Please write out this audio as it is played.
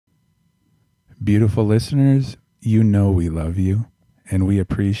Beautiful listeners, you know we love you and we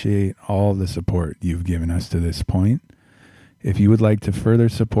appreciate all the support you've given us to this point. If you would like to further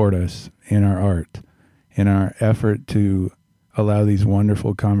support us in our art, in our effort to allow these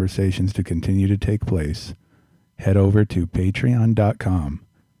wonderful conversations to continue to take place, head over to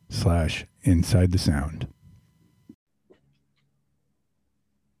patreon.com/inside the sound.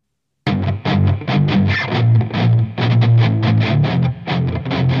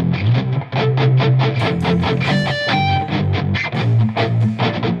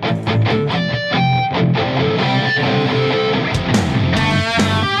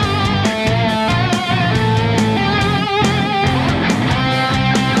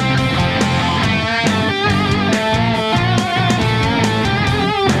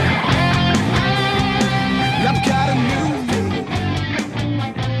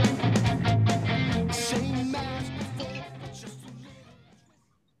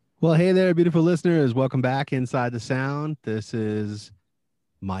 Well, hey there, beautiful listeners. Welcome back Inside the Sound. This is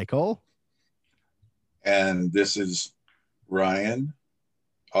Michael. And this is Ryan.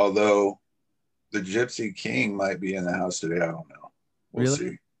 Although the Gypsy King might be in the house today. I don't know. We'll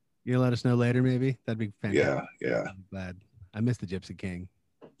see. You'll let us know later, maybe? That'd be fantastic. Yeah. I'm glad. I miss the Gypsy King.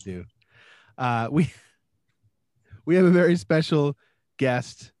 Do. We have a very special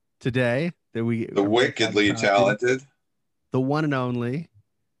guest today that the wickedly talented, the one and only.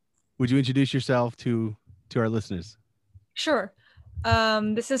 Would you introduce yourself to our listeners? Sure.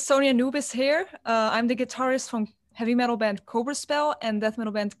 This is Sonia Anubis here. I'm the guitarist from heavy metal band Cobra Spell and death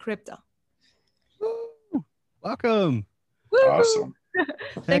metal band Crypta. Woo! Welcome. Woo! Awesome.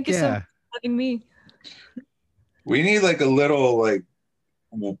 Thank you so much for having me. We need like a little like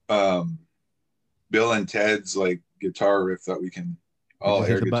Bill and Ted's like guitar riff that we can all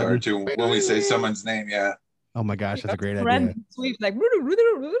air guitar to when we say someone's name. Yeah. Oh my gosh, that's a great idea. Sweep, like,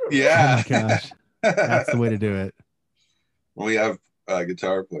 yeah. Oh my gosh, that's the way to do it. We have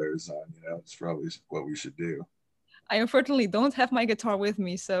guitar players on, it's probably what we should do. I unfortunately don't have my guitar with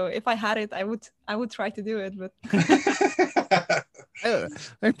me, so if I had it, I would try to do it. But I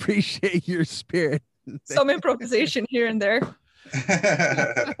appreciate your spirit. Some improvisation here and there.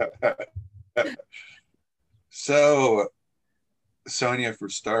 So, Sonia, for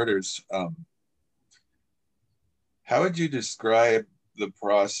starters, how would you describe the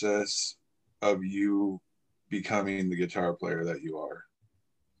process of you becoming the guitar player that you are?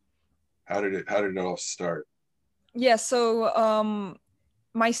 How did it all start? Yeah, so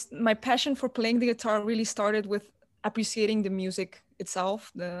my passion for playing the guitar really started with appreciating the music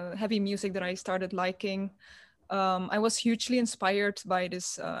itself, the heavy music that I started liking. I was hugely inspired by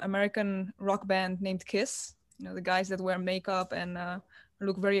this American rock band named Kiss. The guys that wear makeup and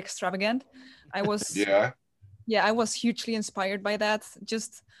look very extravagant. I was I was hugely inspired by that,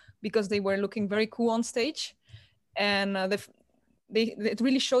 just because they were looking very cool on stage, and it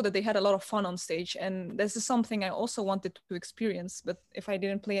really showed that they had a lot of fun on stage. And this is something I also wanted to experience, but if I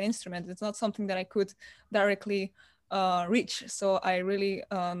didn't play an instrument, it's not something that I could directly reach. So I really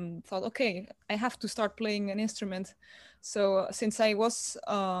thought, okay, I have to start playing an instrument. So since I was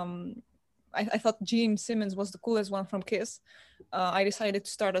I thought Gene Simmons was the coolest one from Kiss, I decided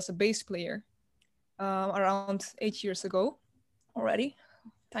to start as a bass player around 8 years ago already.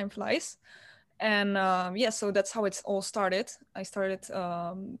 Time flies. And so that's how it all started. I started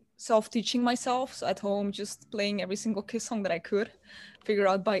self-teaching myself, so at home, just playing every single Kiss song that I could figure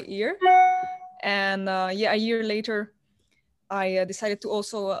out by ear. And a year later, I decided to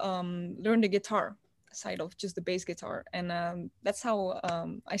also learn the guitar side of just the bass guitar. And that's how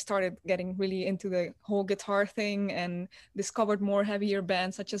I started getting really into the whole guitar thing and discovered more heavier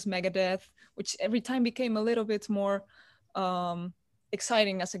bands such as Megadeth, which every time became a little bit more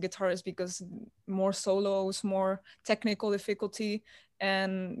exciting as a guitarist because more solos, more technical difficulty.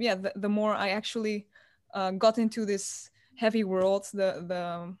 And the more I actually got into this heavy world,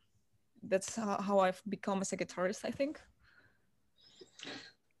 that's how I've become as a guitarist, I think.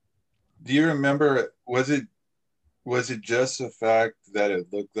 Do you remember, was it just the fact that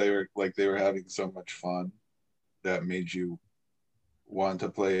it looked like they were having so much fun that made you want to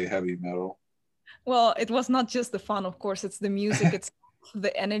play heavy metal? Well, it was not just the fun, of course. It's the music, it's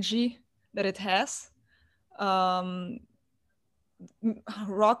the energy that it has.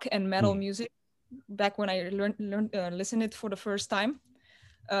 Rock and metal music, back when I listened it for the first time,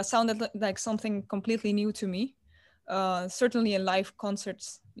 sounded like something completely new to me. Certainly in live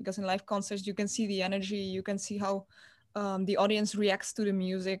concerts, because in live concerts you can see the energy, you can see how the audience reacts to the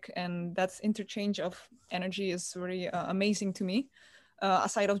music, and that interchange of energy is very amazing to me.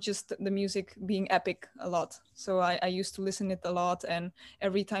 aside of just the music being epic a lot. So I used to listen it a lot, and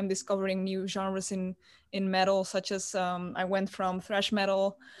every time discovering new genres in metal, such as I went from thrash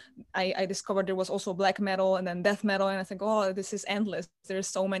metal, I discovered there was also black metal and then death metal, and I think, oh, this is endless. There's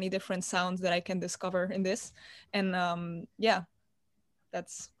so many different sounds that I can discover in this, and yeah,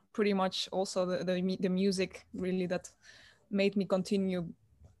 that's pretty much also the music really that made me continue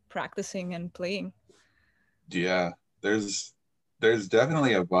practicing and playing. Yeah, there's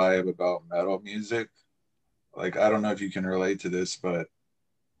definitely a vibe about metal music. Like, I don't know if you can relate to this, but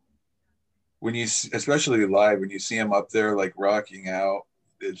when especially live, when you see them up there like rocking out,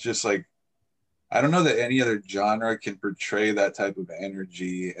 it's just like, I don't know that any other genre can portray that type of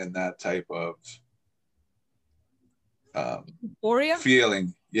energy and that type of Euphoria?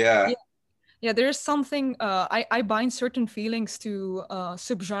 feeling. Yeah. Yeah, there's something, I bind certain feelings to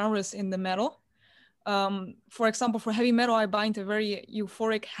subgenres in the metal. For example, for heavy metal, I bind a very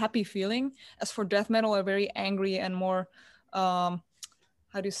euphoric, happy feeling. As for death metal, a very angry and more, how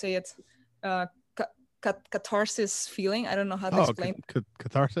do you say it? Catharsis feeling. I don't know how to explain.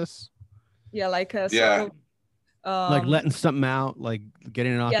 Catharsis? Yeah, like a Yeah. sort of, Like letting something out, like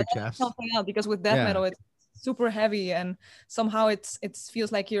getting it off your chest. Something out, because with death metal, it's super heavy, and somehow it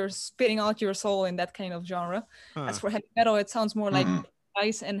feels like you're spitting out your soul in that kind of genre. As for heavy metal, it sounds more like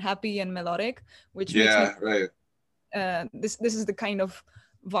nice and happy and melodic, which makes me right. This is the kind of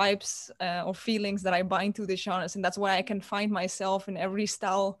vibes or feelings that I bind to the genres, and that's why I can find myself in every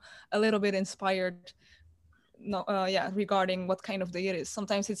style a little bit inspired. No, regarding what kind of day it is.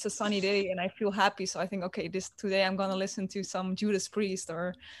 Sometimes it's a sunny day and I feel happy, so I think, okay, today I'm gonna listen to some Judas Priest,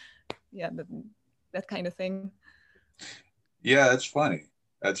 or that kind of thing. Yeah, that's funny.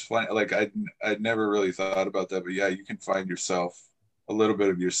 That's funny. Like, I'd never really thought about that, but yeah, you can find yourself, a little bit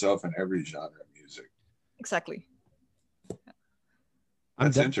of yourself in every genre of music. Exactly.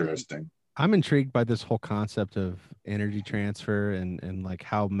 That's interesting. I'm intrigued by this whole concept of energy transfer and like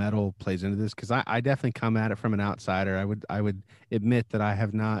how metal plays into this, because I definitely come at it from an outsider. I would admit that I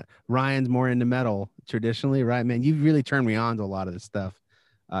have not. Ryan's more into metal traditionally, right, man? You've really turned me on to a lot of this stuff.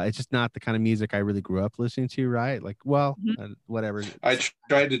 It's just not the kind of music I really grew up listening to, right? Like, well, whatever. I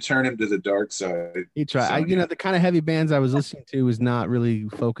tried to turn him to the dark side. He tried. The kind of heavy bands I was listening to was not really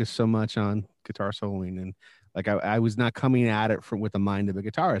focused so much on guitar soloing, and like I was not coming at it with the mind of a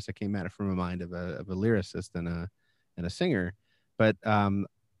guitarist. I came at it from a mind of a lyricist and a singer. But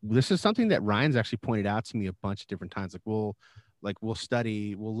this is something that Ryan's actually pointed out to me a bunch of different times. We'll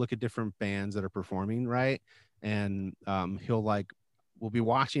look at different bands that are performing, right? And we'll be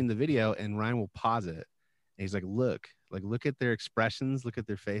watching the video and Ryan will pause it. And he's like, look at their expressions, look at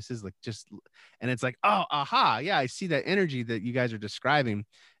their faces, and it's like, oh, aha. Yeah. I see that energy that you guys are describing.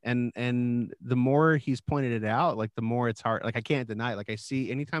 And the more he's pointed it out, like the more it's hard. Like, I can't deny it. Like, I see,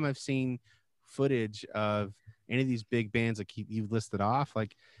 anytime I've seen footage of any of these big bands like you've listed off,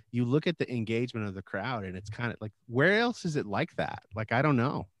 like you look at the engagement of the crowd and it's kind of like, where else is it like that? Like, I don't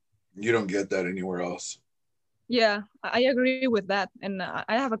know. You don't get that anywhere else. Yeah, I agree with that. And I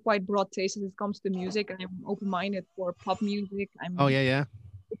have a quite broad taste as it comes to music. I'm open-minded for pop music. I'm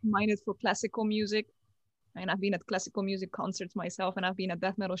open-minded for classical music. And I've been at classical music concerts myself, and I've been at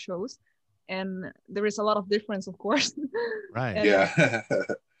death metal shows. And there is a lot of difference, of course. Right. And, yeah.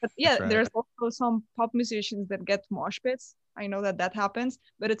 But yeah, there's also some pop musicians that get mosh pits. I know that happens,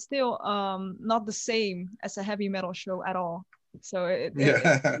 but it's still not the same as a heavy metal show at all. So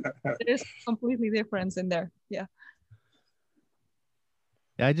there's completely difference in there. Yeah.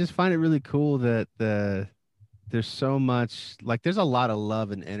 Yeah, I just find it really cool that there's so much, like, there's a lot of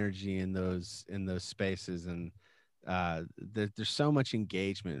love and energy in those spaces, and there's so much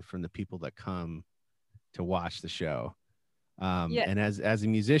engagement from the people that come to watch the show. And as a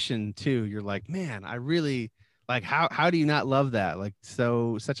musician too, you're like, man, I really like, how do you not love that? Like,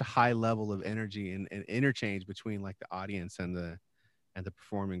 such a high level of energy and interchange between like the audience and the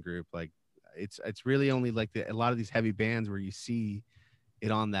performing group. Like, it's really only like a lot of these heavy bands where you see it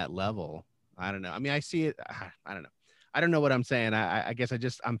on that level. I don't know. I mean, I see it. I don't know. I don't know what I'm saying. I guess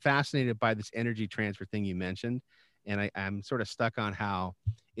I'm fascinated by this energy transfer thing you mentioned. And I'm sort of stuck on how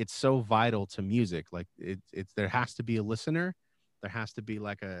it's so vital to music. Like, it's there has to be a listener. There has to be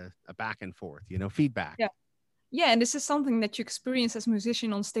like a back and forth, feedback. Yeah, and this is something that you experience as a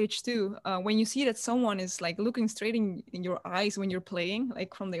musician on stage too. When you see that someone is like looking straight in your eyes when you're playing,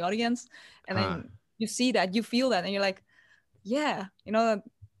 like from the audience, and then you see that, you feel that, and you're like, yeah,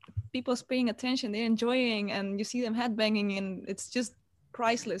 people's paying attention, they're enjoying, and you see them headbanging, and it's just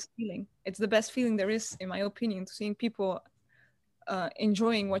priceless feeling. It's the best feeling there is, in my opinion, to seeing people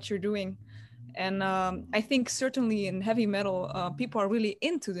enjoying what you're doing. And I think certainly in heavy metal, people are really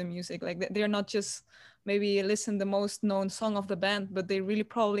into the music. Like they're not just maybe listen the most known song of the band, but they really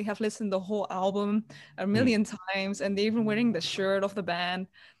probably have listened the whole album a million times, and they're even wearing the shirt of the band,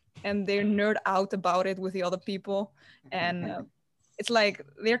 and they're nerd out about it with the other people. And it's like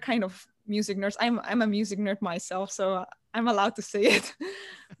they're kind of music nerds. I'm a music nerd myself, so I'm allowed to say it.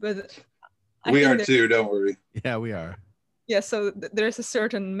 But I We think are too, don't worry. Yeah, we are. yeah, so there's a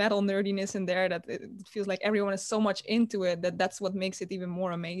certain metal nerdiness in there that it feels like everyone is so much into it that that's what makes it even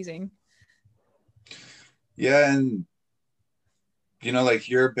more amazing. Yeah, and you know, like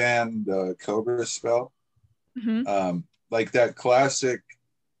your band, Cobra Spell, like that classic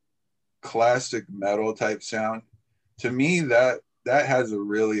metal type sound. To me, that has a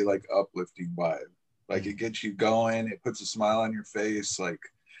really like uplifting vibe. Like it gets you going, it puts a smile on your face. Like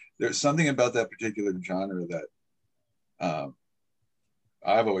there's something about that particular genre that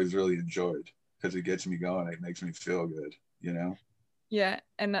I've always really enjoyed because it gets me going. It makes me feel good, you know? Yeah,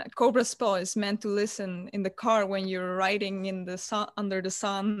 and Cobra Spell is meant to listen in the car when you're riding in the sun, under the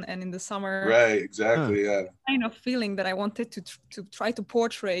sun, and in the summer. Right, exactly. Yeah. Kind of feeling that I wanted to try to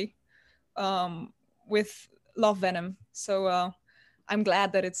portray with Love Venom. So I'm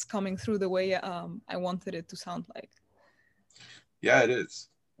glad that it's coming through the way I wanted it to sound like. Yeah, it is.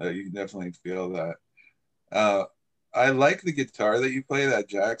 You can definitely feel that. I like the guitar that you play, that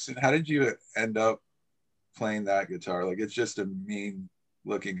Jackson. How did you end up playing that guitar? Like it's just a mean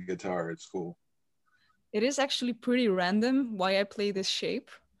looking guitar. It's cool. It is actually pretty random why I play this shape.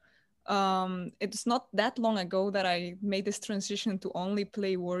 It's not that long ago that I made this transition to only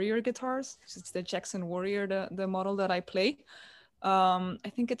play Warrior guitars. It's the Jackson Warrior, the model that I play. I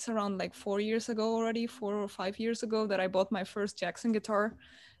think it's around like 4 years ago already, 4 or 5 years ago, that I bought my first Jackson guitar.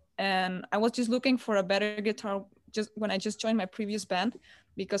 And I was just looking for a better guitar just when I just joined my previous band,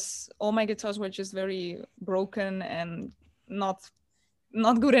 because all my guitars were just very broken and not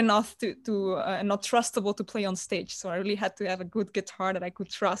good enough to not trustable to play on stage. So I really had to have a good guitar that I could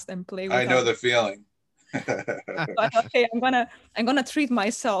trust and play with. I know the feeling. So I thought, okay, I'm gonna treat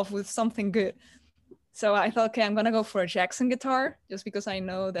myself with something good. So I thought, okay, I'm gonna go for a Jackson guitar just because I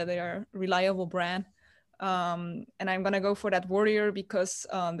know that they are a reliable brand. And I'm gonna go for that Warrior because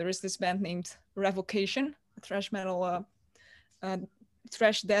there is this band named Revocation, a thrash metal,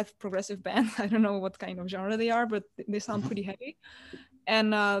 thrash death progressive band. I don't know what kind of genre they are, but they sound pretty heavy.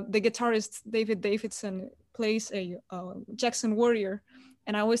 And the guitarist David Davidson plays a Jackson Warrior,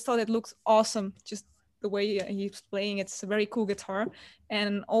 and I always thought it looks awesome, just the way he's playing. It's a very cool guitar,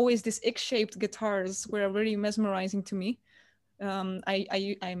 and always these X-shaped guitars were very mesmerizing to me.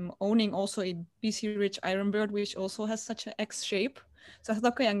 I'm owning also a BC Rich Ironbird, which also has such an X shape. So I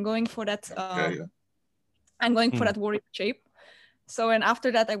thought, okay, I'm going for that. I'm going for that Warrior shape. So, and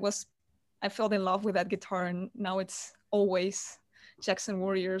after that, I fell in love with that guitar, and now it's always Jackson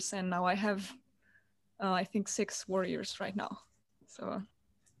Warriors, and now I have I think 6 Warriors right now, so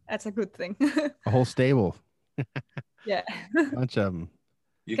that's a good thing. A whole stable. Yeah. Bunch of them.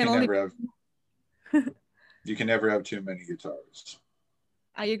 You can never have too many guitars.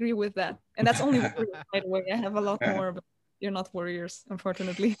 I agree with that, and that's only Warriors, by the way. I have a lot more, but you're not Warriors,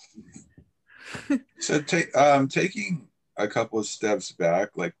 unfortunately. So taking a couple of steps back,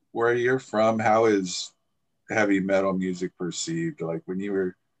 like where you're from, how is heavy metal music perceived? Like when you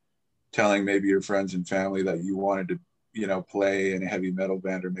were telling maybe your friends and family that you wanted to, you know, play in a heavy metal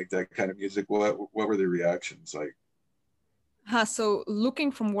band or make that kind of music, what were the reactions like? So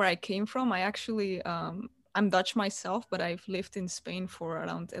looking from where I came from, I actually I'm Dutch myself, but I've lived in Spain for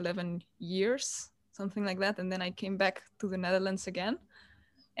around 11 years, something like that, and then I came back to the Netherlands again.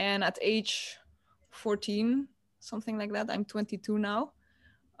 And at age 14, something like that, I'm 22 now,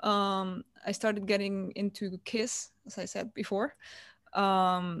 I started getting into Kiss, as I said before,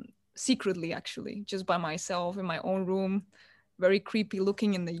 secretly, actually, just by myself in my own room, very creepy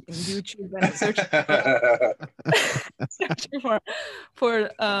looking in YouTube and searching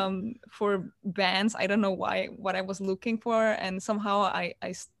for bands. I don't know what I was looking for, and somehow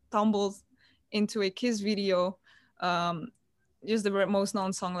I stumbled into a Kiss video. Just the most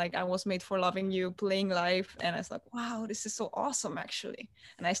known song, like I Was Made for Loving You, playing live, and I was like, wow, this is so awesome, actually.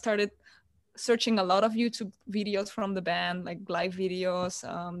 And I started searching a lot of YouTube videos from the band, like live videos,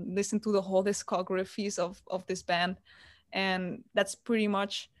 listen to the whole discographies of this band. And that's pretty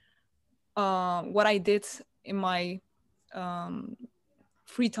much what I did in my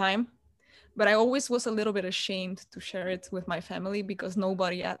free time. But I always was a little bit ashamed to share it with my family because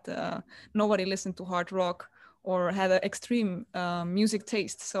nobody listened to hard rock or had an extreme music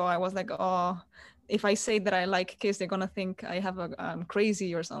taste. So I was like, oh, if I say that I like Kiss, they're gonna think I'm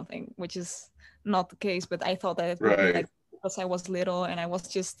crazy or something, which is not the case, but I thought that it would be Right. like, because I was little and I was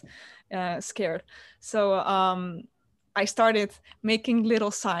just scared. So I started making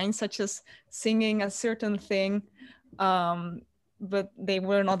little signs, such as singing a certain thing, but they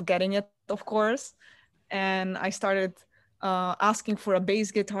were not getting it, of course. And I started asking for a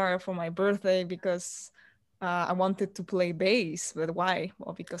bass guitar for my birthday because I wanted to play bass. But why?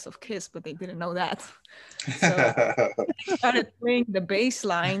 Well, because of Kiss, but they didn't know that. So I started playing the bass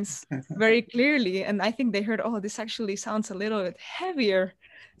lines very clearly, and I think they heard, oh, this actually sounds a little bit heavier.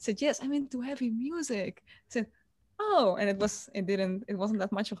 I said, yes, I'm into heavy music. I said, oh, and it wasn't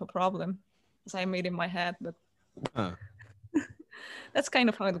that much of a problem, as I made in my head, but that's kind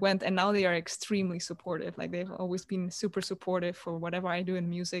of how it went. And now they are extremely supportive. Like, they've always been super supportive for whatever I do in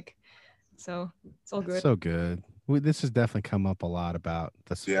music. So it's all good. So good. This has definitely come up a lot about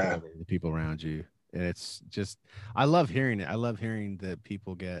the support Yeah. of the people around you. And it's just, I love hearing it. I love hearing that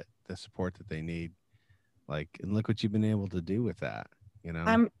people get the support that they need. Like, and look what you've been able to do with that, you know?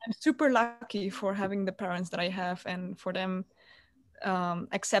 I'm super lucky for having the parents that I have, and for them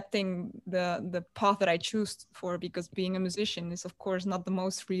accepting the path that I choose for, because being a musician is, of course, not the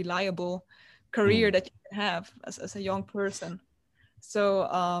most reliable career that you can have as a young person. So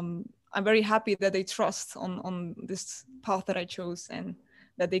I'm very happy that they trust on this path that I chose, and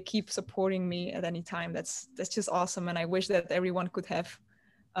that they keep supporting me at any time. That's just awesome, and I wish that everyone could have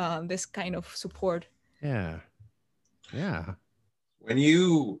this kind of support. Yeah. Yeah. When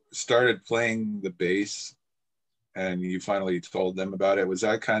you started playing the bass and you finally told them about it, was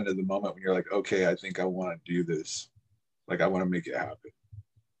that kind of the moment when you're like, okay, I think I want to do this? Like, I want to make it happen?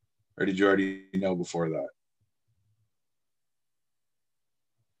 Or did you already know before that?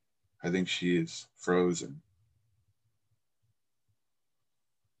 I think she is frozen.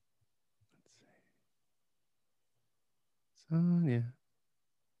 Sonia.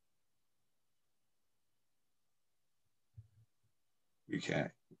 We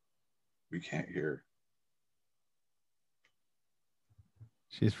can't hear.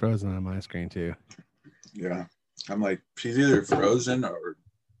 She's frozen on my screen too. Yeah. I'm like, she's either frozen or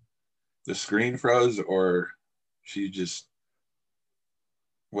the screen froze, or she just,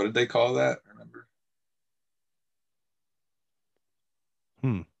 what did they call that? Remember?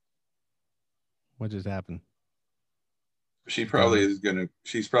 What just happened? She's probably gonna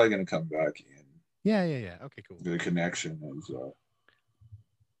come back in. Yeah. Okay, cool. The connection is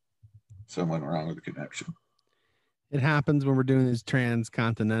someone wrong with the connection. It happens when we're doing these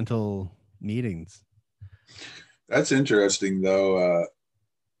transcontinental meetings. That's interesting, though.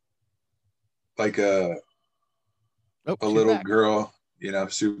 Like a little girl,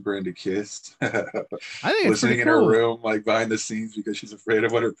 super into Kiss. I think it's listening in cool. her room, like behind the scenes, because she's afraid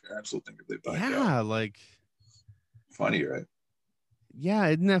of what her parents will think if they find out. Yeah, like funny, right? Yeah,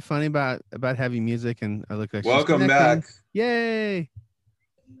 isn't that funny about heavy music? And I look like welcome back. Yay!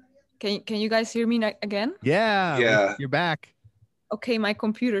 Can you guys hear me again? Yeah, you're back. Okay, my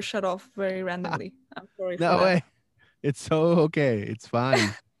computer shut off very randomly. I'm sorry for that. No way. It's so okay. It's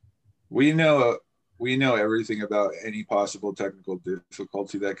fine. We know everything about any possible technical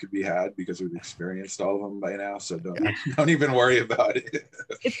difficulty that could be had because we've experienced all of them by now. So don't even worry about it.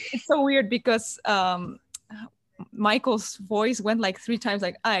 It's so weird because Michael's voice went like 3 times,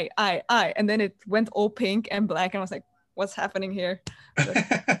 like I, and then it went all pink and black, and I was like, what's happening here?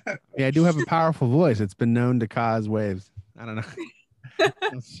 Yeah, I do have a powerful voice. It's been known to cause waves. I don't know.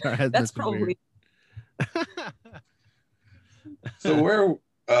 Sorry, that's probably. So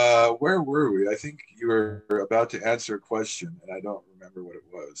where were we? I think you were about to answer a question, and I don't remember what it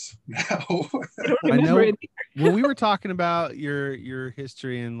was now. I know. Well, we were talking about your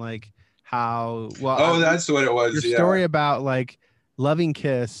history and like how that's what it was. Your story about like loving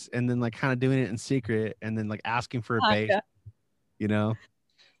Kiss and then like kind of doing it in secret and then like asking for a bass. Yeah. You know?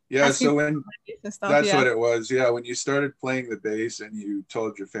 Yeah, so when that's what it was. Yeah, when you started playing the bass and you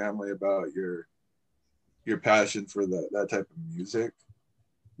told your family about your passion for that type of music,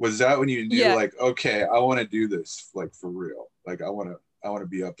 was that when you knew like, okay, I want to do this like for real? Like I want to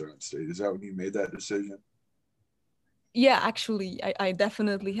be up there on stage. Is that when you made that decision? Yeah, actually, I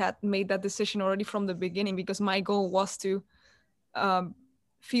definitely had made that decision already from the beginning, because my goal was to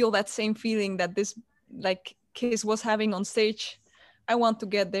feel that same feeling that this like Kiss was having on stage. I want to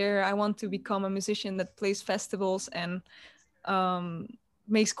get there. I want to become a musician that plays festivals and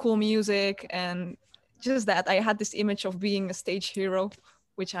makes cool music, and just that I had this image of being a stage hero,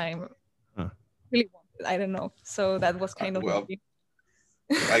 which I really wanted. I don't know. So that was kind of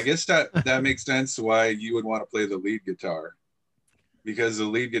I guess that makes sense why you would want to play the lead guitar. because the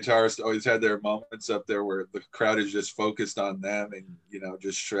lead guitarist always had their moments up there where the crowd is just focused on them and, you know,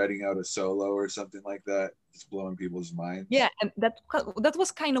 just shredding out a solo or something like that. It's blowing people's minds. Yeah, and that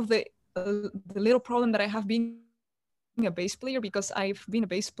was kind of the little problem that I have being a bass player, because I've been a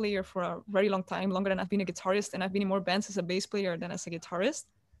bass player for a very long time, longer than I've been a guitarist, and I've been in more bands as a bass player than as a guitarist,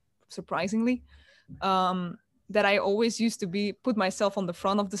 surprisingly. That I always used to put myself on the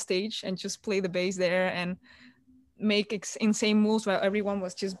front of the stage and just play the bass there and make insane moves while everyone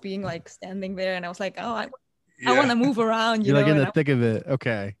was just being like standing there, and I was like, oh, I want to move around, You're like in and the thick of it.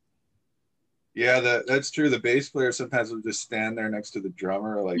 Okay. Yeah, that's true. The bass player sometimes will just stand there next to the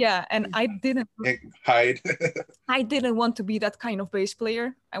drummer, like, yeah, and I didn't hide. I didn't want to be that kind of bass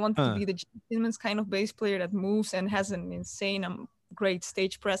player. I wanted to be the Gene Simmons kind of bass player that moves and has an insane, great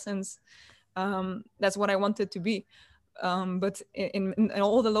stage presence. That's what I wanted to be. But in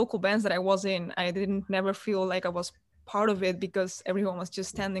all the local bands that I was in, I didn't never feel like I was part of it, because everyone was just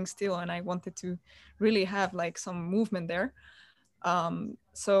standing still, and I wanted to really have like some movement there.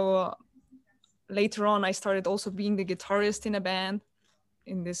 So later on, I started also being the guitarist in a band,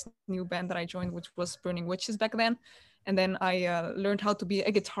 in this new band that I joined, which was Burning Witches back then. And then I learned how to be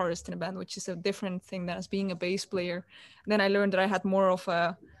a guitarist in a band, which is a different thing than as being a bass player. Then I learned that I had more of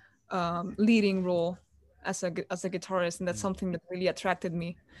a leading role as a guitarist, and that's something that really attracted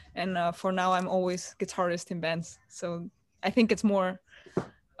me. And for now, I'm always guitarist in bands. So I think it's more,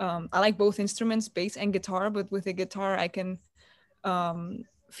 I like both instruments, bass and guitar, but with the guitar, I can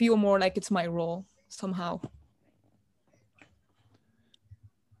feel more like it's my role somehow.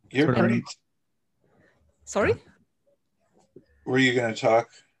 You're pretty. Sorry? Were you going to talk,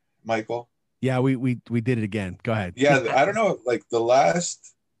 Michael? Yeah, we did it again. Go ahead. Yeah, I don't know. Like the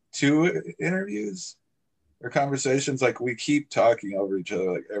last two interviews or conversations, like we keep talking over each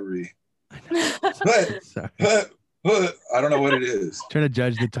other, like every. but I don't know what it is. Trying to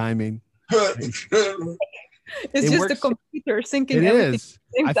judge the timing. It's just the computer syncing it everything. Is.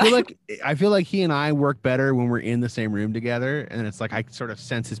 I feel like he and I work better when we're in the same room together, and it's like I sort of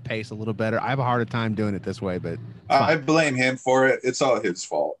sense his pace a little better. I have a harder time doing it this way, but I blame him for it. It's all his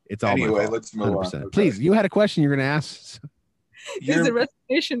fault. It's all anyway. My fault. Let's move 100%. on. Okay. Please, you had a question you're going to ask. It's the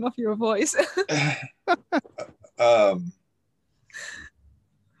recitation of your voice.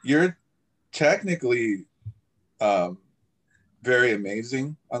 You're technically very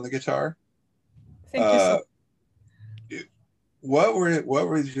amazing on the guitar. Thank you so much. What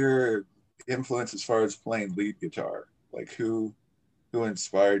was your influence as far as playing lead guitar? Like who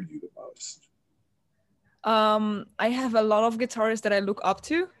inspired you the most? I have a lot of guitarists that I look up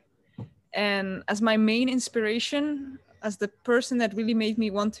to, and as my main inspiration, as the person that really made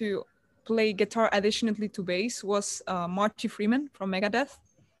me want to play guitar additionally to bass, was Marty Freeman from Megadeth.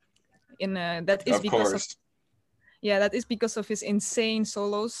 That is because of his insane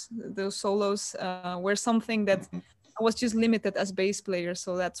solos. Those solos were something that I was just limited as bass player,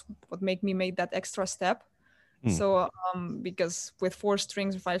 so that's what made that extra step. So because with 4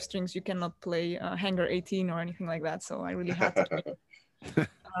 strings or 5 strings, you cannot play Hangar 18 or anything like that. So I really had to.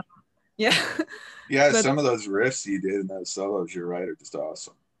 Yeah. Yeah, some of those riffs you did in those solos, you're right, are just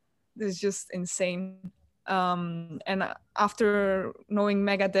awesome. It's just insane. And after knowing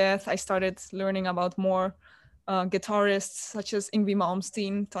Megadeth, I started learning about more guitarists such as Yngwie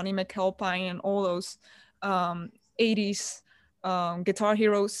Malmsteen, Tony McAlpine, and all those 80s guitar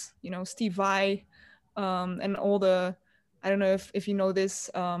heroes, Steve Vai, and all the, I don't know if you know this,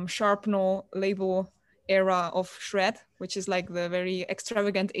 Sharpnel label era of shred, which is like the very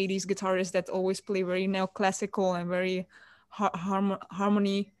extravagant 80s guitarists that always play very neoclassical and very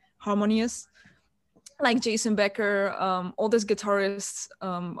harmonious. Like Jason Becker, all these guitarists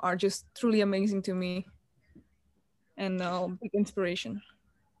are just truly amazing to me and big inspiration.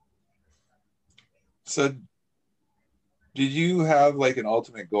 So did you have like an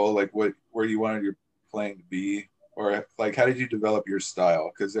ultimate goal, like where you wanted your playing to be, or like how did you develop your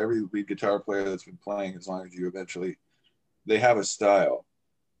style? Because every lead guitar player that's been playing as long as you, eventually they have a style.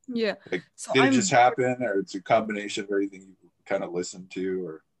 Yeah. Like, so did it just happen, or it's a combination of everything you kind of listened to?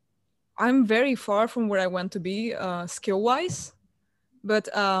 Or I'm very far from where I want to be skill-wise, but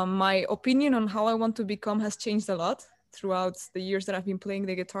my opinion on how I want to become has changed a lot throughout the years that I've been playing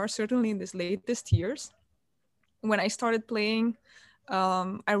the guitar, certainly in these latest years. When I started playing,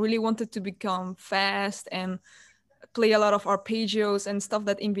 I really wanted to become fast and play a lot of arpeggios and stuff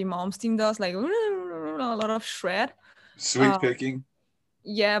that Yngwie Malmsteen does, like a lot of shred. Sweep picking.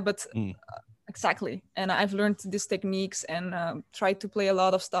 Yeah, but exactly. And I've learned these techniques and tried to play a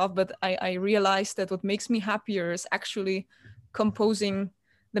lot of stuff, but I realized that what makes me happier is actually composing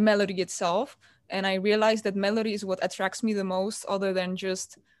the melody itself and I realized that melody is what attracts me the most, other than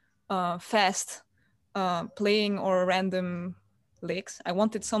just fast playing or random licks. I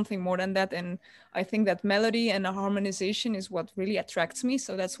wanted something more than that, and I think that melody and harmonization is what really attracts me.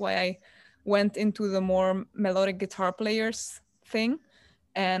 So that's why I went into the more melodic guitar players thing,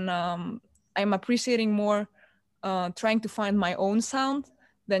 and I'm appreciating more trying to find my own sound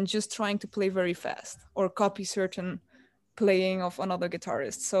than just trying to play very fast or copy certain playing of another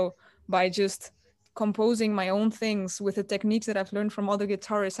guitarist. So by just composing my own things with the techniques that I've learned from other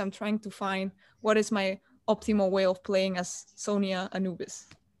guitarists, I'm trying to find what is my optimal way of playing as Sonia Anubis.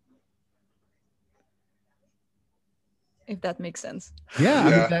 If that makes sense. Yeah, I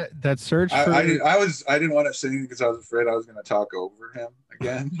mean Yeah. that search for I didn't want to sing because I was afraid I was going to talk over him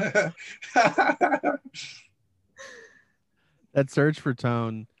again. that search for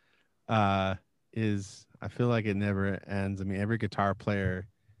tone is, I feel like it never ends. I mean, every guitar player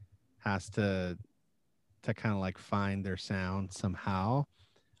has to kind of like find their sound somehow.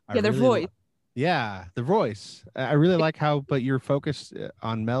 Yeah, their voice. Yeah, the voice. I really like how, but you're focused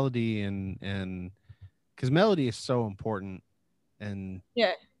on melody and because melody is so important. And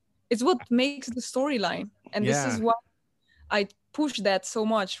yeah, it's what makes the storyline, and this is yeah, why I push that so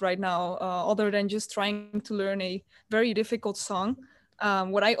much right now. Other than just trying to learn a very difficult song,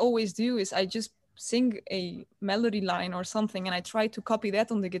 what I always do is I just sing a melody line or something, and I try to copy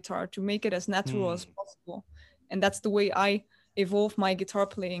that on the guitar to make it as natural as possible. And that's the way I evolve my guitar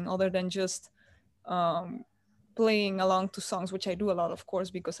playing, other than just playing along to songs, which I do a lot, of course,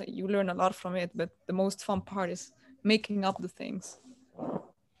 because you learn a lot from it. But the most fun part is making up the things.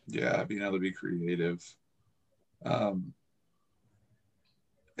 Yeah, being able to be creative.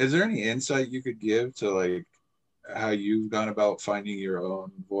 Is there any insight you could give to like how you've gone about finding your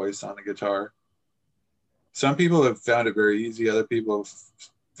own voice on the guitar? Some people have found it very easy. Other people have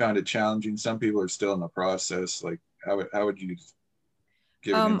found it challenging. Some people are still in the process. Like, how would you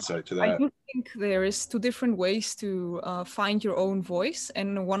give an insight to that? I do think there is two different ways to find your own voice,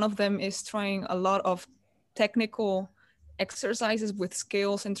 and one of them is trying a lot of technical exercises with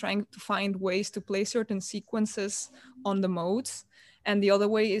scales and trying to find ways to play certain sequences on the modes. And the other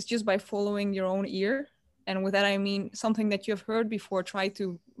way is just by following your own ear. And with that, I mean something that you have heard before, try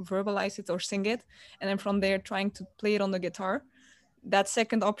to verbalize it or sing it. And then from there, trying to play it on the guitar. That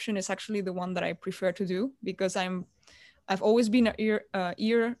second option is actually the one that I prefer to do, because I've always been an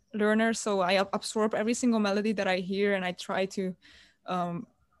ear learner. So I absorb every single melody that I hear, and I try to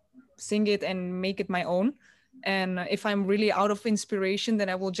sing it and make it my own. And if I'm really out of inspiration, then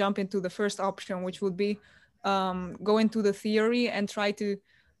I will jump into the first option, which would be go into the theory and try to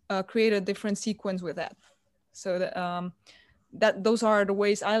create a different sequence with that. So that those are the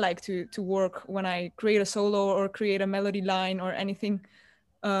ways I like to work when I create a solo or create a melody line or anything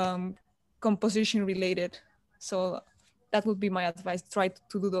composition related. So that would be my advice. Try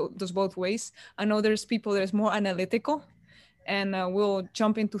to do those both ways. I know there's people that is more analytical and will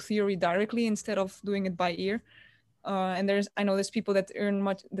jump into theory directly instead of doing it by ear. And I know there's people that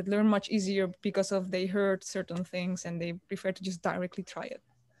learn much easier because of they heard certain things and they prefer to just directly try it.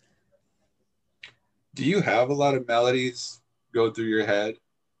 Do you have a lot of melodies go through your head?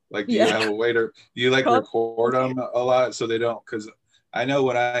 Like, do you have a way to, do you like record them a lot so they don't, because I know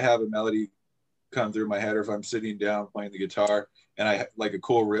when I have a melody come through my head, or if I'm sitting down playing the guitar and I like a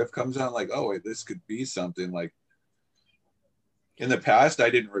cool riff comes on, like, oh wait, this could be something. Like in the past I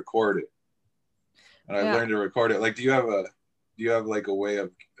didn't record it, and I learned to record it. Like, do you have like a way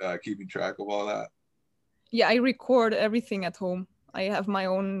of keeping track of all that? Yeah, I record everything at home. I have my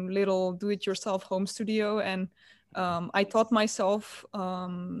own little do-it-yourself home studio, and I taught myself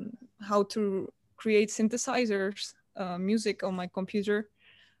how to create synthesizers, music on my computer,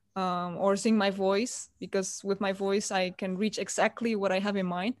 or sing my voice, because with my voice I can reach exactly what I have in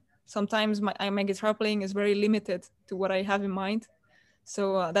mind. Sometimes my guitar playing is very limited to what I have in mind.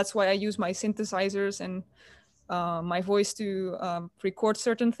 So that's why I use my synthesizers and my voice to record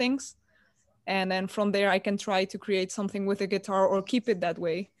certain things. And then from there I can try to create something with a guitar or keep it that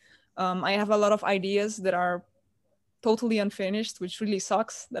way. I have a lot of ideas that are totally unfinished, which really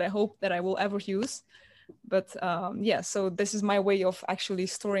sucks, that I hope that I will ever use. But yeah, so this is my way of actually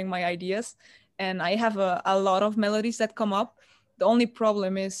storing my ideas. And I have a lot of melodies that come up. The only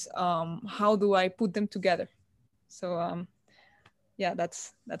problem is how do I put them together? So yeah,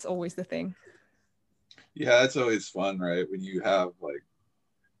 that's always the thing. Yeah, that's always fun, right? When you have like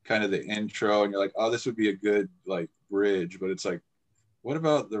kind of the intro and you're like, oh, this would be a good like bridge, but it's like, what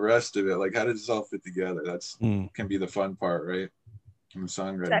about the rest of it? Like, how does this all fit together? That's can be the fun part, right? In the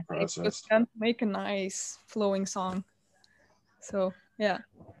songwriting process. Just can't make a nice flowing song. So yeah.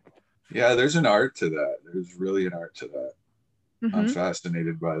 Yeah, there's an art to that. There's really an art to that. I'm Mm-hmm.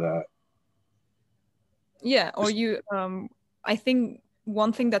 fascinated by that. Yeah, or I think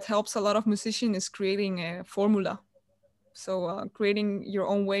one thing that helps a lot of musicians is creating a formula. So creating your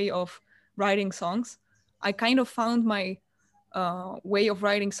own way of writing songs. I kind of found my way of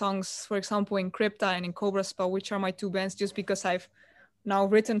writing songs, for example, in Crypta and in Cobra Spell, which are my two bands, just because I've now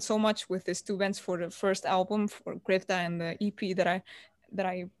written so much with these two bands for the first album, for Crypta and the EP, that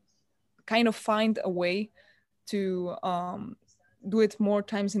I kind of find a way to do it more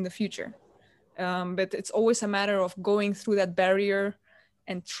times in the future. But it's always a matter of going through that barrier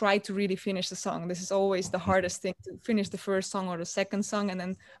and try to really finish the song. This is always the hardest thing, to finish the first song or the second song, and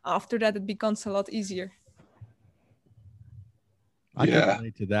then after that it becomes a lot easier. I can Yeah,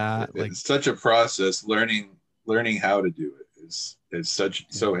 relate to that. Like, it's such a process. Learning how to do it is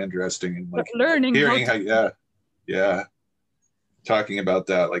so interesting, and like Learning hearing how yeah, talking about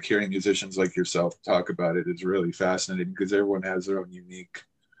that, like hearing musicians like yourself talk about it is really fascinating, because everyone has their own unique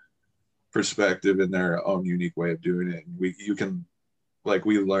perspective and their own unique way of doing it. And you can, like,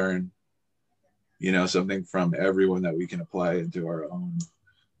 we learn, something from everyone that we can apply into our own.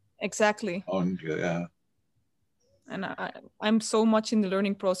 Exactly. Yeah. And I'm so much in the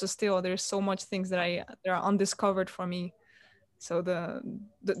learning process still. There's so much things that are undiscovered for me. So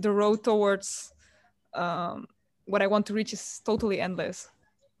the road towards what I want to reach is totally endless.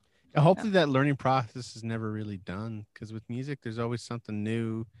 hopefully that learning process is never really done, because with music, there's always something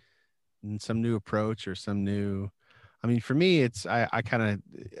new and some new approach or some new. I mean, for me, it's I kind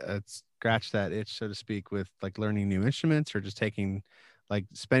of scratch that itch, so to speak, with like learning new instruments, or just taking, like,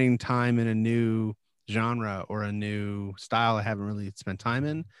 spending time in a new genre or a new style I haven't really spent time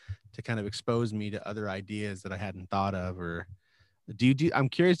in, to kind of expose me to other ideas that I hadn't thought of. Or I'm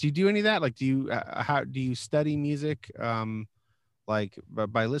curious, do you do any of that? Like, how do you study music? Like,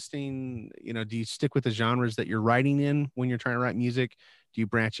 by listening, do you stick with the genres that you're writing in when you're trying to write music? Do you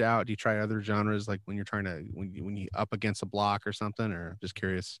branch out? Do you try other genres, like when you're trying to, when you up against a block or something? Or just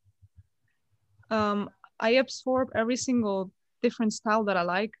curious. I absorb every single different style that I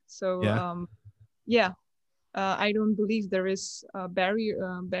like. So yeah, I don't believe there is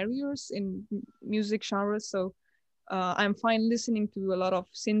barriers in music genres. So I'm fine listening to a lot of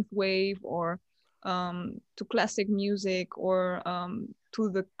synth wave, or to classic music, or to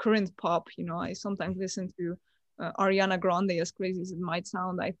the current pop. I sometimes listen to Ariana Grande, as crazy as it might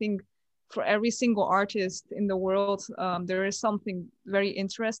sound. I think for every single artist in the world, there is something very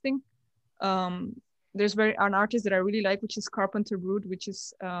interesting. Um, there's an artist that I really like, which is Carpenter Brut, which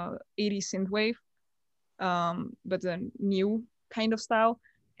is 80s synthwave, but a new kind of style.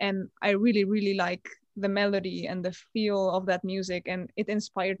 And I really, really like the melody and the feel of that music. And it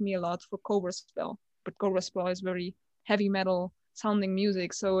inspired me a lot for Cobra Spell. But Cobra Spell is very heavy metal sounding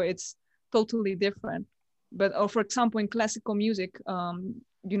music, so it's totally different. But for example, in classical music,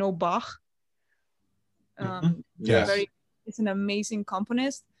 Bach. Yes. It's an amazing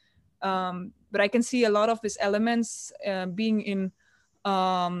componist. But I can see a lot of his elements being in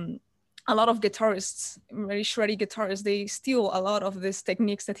a lot of guitarists, very shreddy guitarists. They steal a lot of these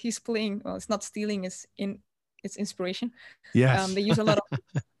techniques that he's playing. Well, it's not stealing; it's inspiration. Yes. They use a lot of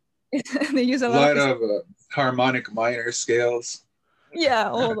they use A a lot lot of of harmonic minor scales.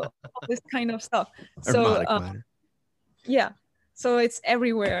 all this kind of stuff. So minor. yeah, so it's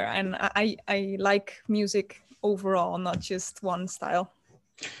everywhere, and I like music overall, not just one style.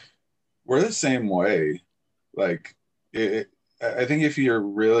 We're the same way. Like, I think if you're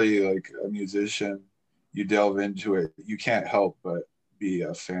really like a musician, you delve into it, you can't help but be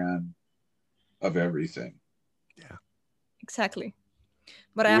a fan of everything. Yeah, exactly.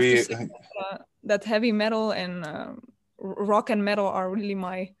 But I have to say that heavy metal and rock and metal are really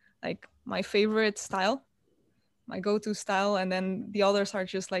my favorite style, my go-to style, and then the others are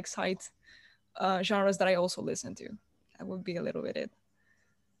just like side genres that I also listen to. That would be a little bit it.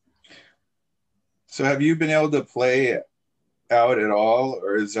 So have you been able to play out at all,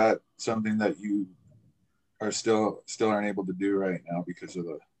 or is that something that you are still aren't able to do right now because of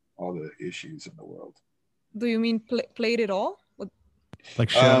all the issues in the world? Do you mean played it all? like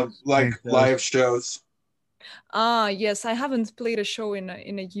shows, like live shows? Yes, I haven't played a show in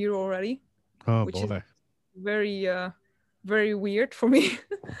a year already. Oh which boy, is very very weird for me.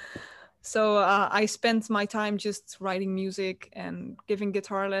 So I spent my time just writing music and giving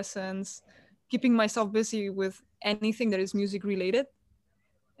guitar lessons, keeping myself busy with anything that is music related.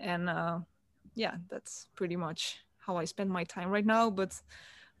 And yeah, that's pretty much how I spend my time right now. But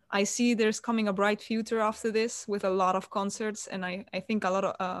I see there's coming a bright future after this with a lot of concerts. And I think a lot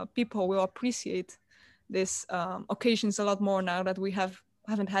of people will appreciate this occasions a lot more now that we have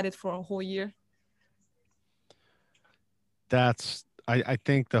haven't had it for a whole year. I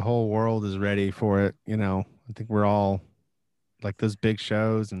think the whole world is ready for it. You know, I think we're all like those big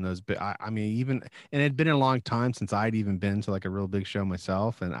shows and those big, I mean, even, and it'd been a long time since I'd even been to like a real big show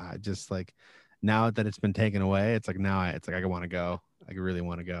myself. And I just like, now that it's been taken away, it's like, it's like, I want to go. I really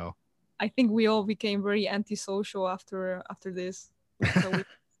want to go. I think we all became very antisocial after this. So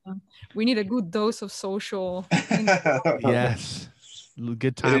we need a good dose of social. Yes.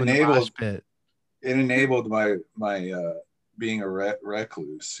 Good time in the mosh pit. It enabled my being a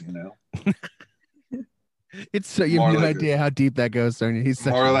recluse, you know. It's so you have no idea how deep that goes, Sonia. He's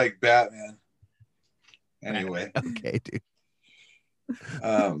more like Batman. Anyway. Okay, dude.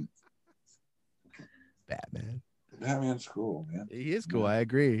 Batman. Batman's cool, man. He is cool. I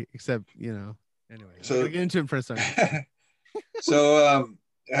agree. Except, you know, anyway. So we'll get into it for a second. So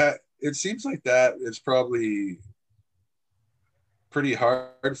it seems like that is probably pretty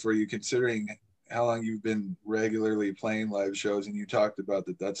hard for you, considering how long you've been regularly playing live shows, and you talked about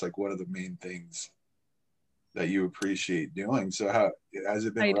that's like one of the main things that you appreciate doing. So how has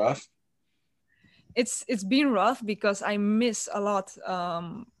it been rough? It's been rough because I miss a lot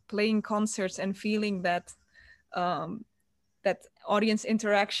playing concerts and feeling that that audience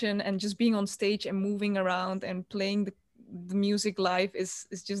interaction and just being on stage and moving around and playing the music live is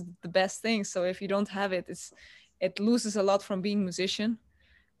just the best thing. So if you don't have it, it loses a lot from being a musician.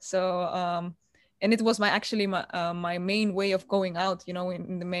 So and it was my main way of going out, you know,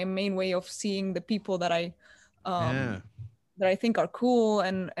 in the main way of seeing the people that I that I think are cool,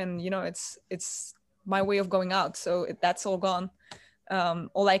 and you know, it's my way of going out. So that's all gone.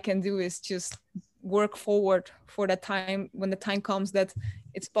 All I can do is just work forward for that time when the time comes that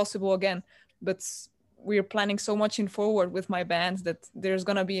it's possible again. But we're planning so much in forward with my bands that there's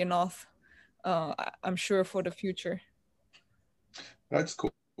gonna be enough, I'm sure, for the future. That's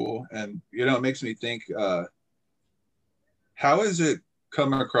cool. And you know, it makes me think, how is it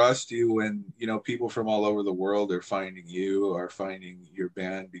come across to you when, you know, people from all over the world are finding you or finding your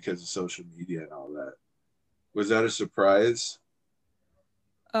band because of social media and all that? Was that a surprise?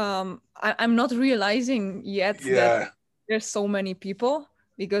 I'm not realizing yet that there's so many people,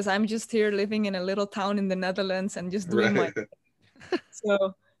 because I'm just here living in a little town in the Netherlands and just doing my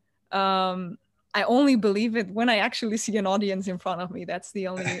so I only believe it when I actually see an audience in front of me. That's the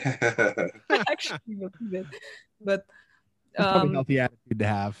only I actually believe it. But it's probably a healthy attitude to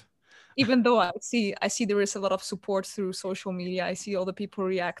have. Even though I see there is a lot of support through social media, I see all the people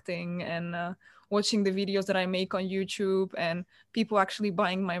reacting and watching the videos that I make on YouTube, and people actually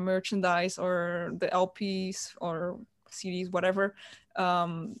buying my merchandise or the LPs or CDs, whatever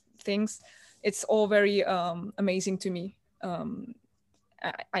things. It's all very amazing to me.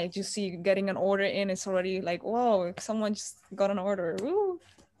 I just see getting an order in, it's already like, whoa, someone just got an order. Woo,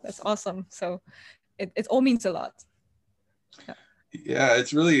 that's awesome. So it all means a lot. Yeah,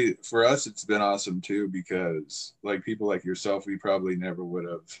 it's really, for us, it's been awesome too, because like people like yourself, we probably never would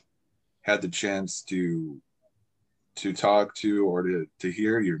have had the chance to talk to or to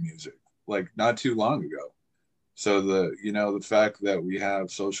hear your music like not too long ago. So the fact that we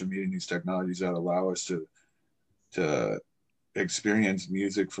have social media and these technologies that allow us to experience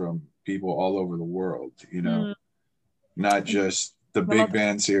music from people all over the world, you know, not just the big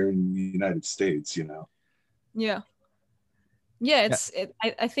bands here in the United States, you know. Yeah,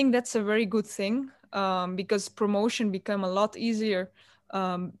 I think that's a very good thing, because promotion became a lot easier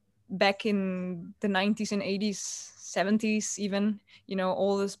back in the 90s and 80s, 70s even. You know,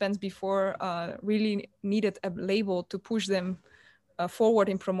 all the bands before really needed a label to push them forward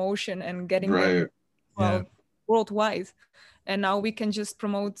in promotion and getting them worldwide. And now we can just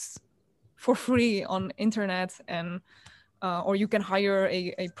promote for free on internet, and or you can hire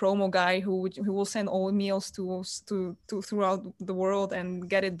a promo guy who will send all emails to throughout the world and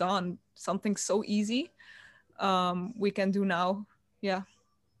get it done. Something so easy we can do now. Yeah,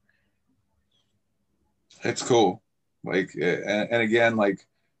 it's cool. Like, and again, like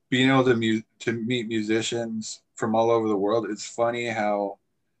being able to meet musicians from all over the world. It's funny how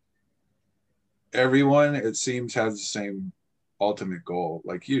everyone, it seems, has the same ultimate goal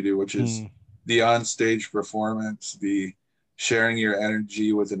like you do, which is the onstage performance, the sharing your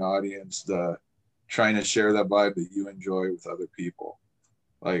energy with an audience, the trying to share that vibe that you enjoy with other people.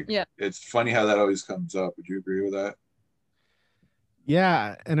 Like, it's funny how that always comes up. Would you agree with that?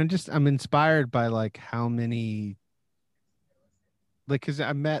 Yeah. And I'm inspired by like how many, like, cause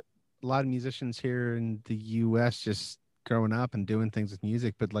I met a lot of musicians here in the US just growing up and doing things with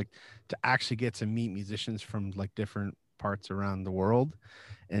music, but like to actually get to meet musicians from like different parts around the world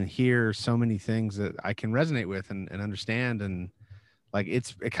and hear so many things that I can resonate with and understand. And Like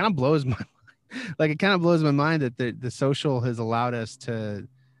it kind of blows my like it kind of blows my mind that the social has allowed us to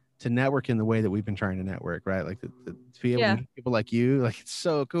network in the way that we've been trying to network, right? Like to be able to Yeah. meet people like you, like it's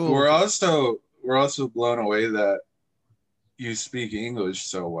so cool. We're also blown away that you speak English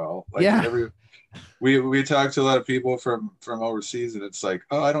so well. Like Yeah. we talk to a lot of people from overseas, and it's like,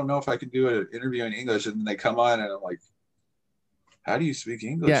 oh, I don't know if I can do an interview in English, and then they come on, and I'm like, how do you speak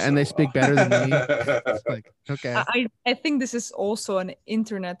English? Yeah, and so they well? speak better than me. It's like, okay. I think this is also an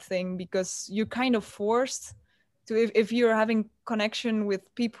internet thing, because you're kind of forced to, if you're having connection with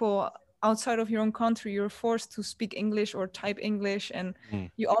people outside of your own country, you're forced to speak English or type English, and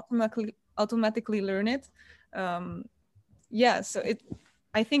you automatically learn it. Yeah, so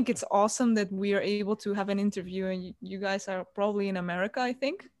I think it's awesome that we are able to have an interview, and you guys are probably in America, I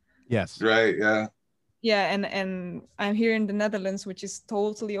think. Yes. Right. Yeah. Yeah, and I'm here in the Netherlands, which is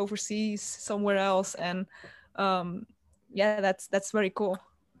totally overseas somewhere else, and yeah, that's very cool.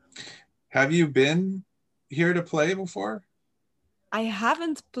 Have you been here to play before? I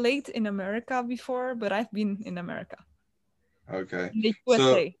haven't played in America before, but I've been in America. Okay. In the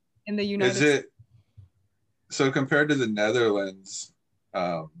USA, in the United States. So compared to the Netherlands,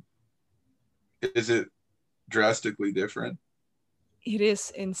 is it drastically different? It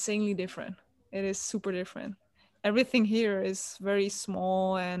is insanely different. It is super different. Everything here is very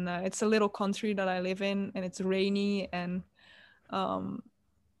small, and it's a little country that I live in, and it's rainy, and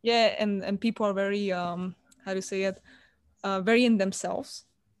yeah, and people are very how to say it, very in themselves.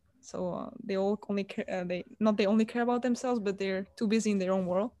 So they all only care, they only care about themselves, but they're too busy in their own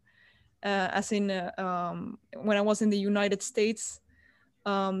world. As in when I was in the United States,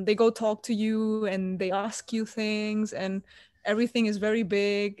 they go talk to you and they ask you things, and everything is very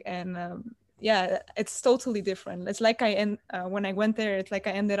big, and yeah, it's totally different. It's like when I went there, it's like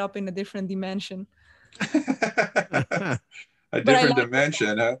I ended up in a different dimension. A different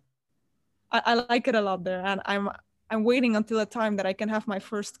dimension, huh? I like it a lot there, and I'm waiting until the time that I can have my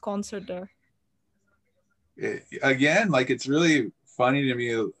first concert there. Again, like it's really funny to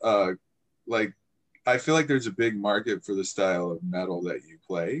me. Like I feel like there's a big market for the style of metal that you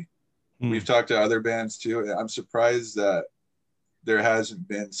play. We've talked to other bands too, and I'm surprised that there hasn't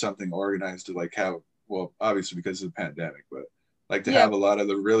been something organized to like have, well, obviously because of the pandemic, but like to have a lot of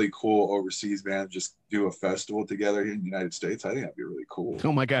the really cool overseas bands just do a festival together here in the United States. I think that'd be really cool.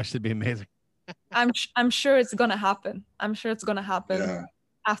 Oh my gosh, that'd be amazing. I'm sure it's gonna happen. I'm sure it's gonna happen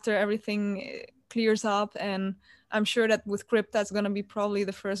after everything clears up, and I'm sure that with Crypta, it's gonna be probably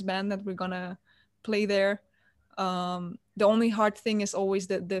the first band that we're gonna play there. The only hard thing is always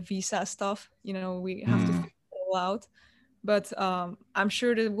the visa stuff. You know, we have to figure it all out. But I'm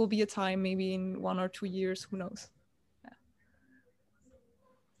sure there will be a time, maybe in 1 or 2 years, who knows. Yeah.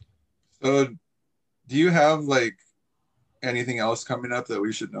 So do you have like anything else coming up that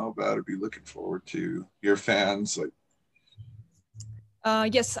we should know about or be looking forward to, your fans? Like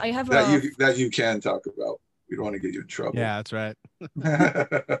yes, I have that you can talk about. We don't want to get you in trouble. Yeah, that's right.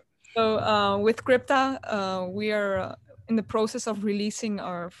 So with Crypta, we are in the process of releasing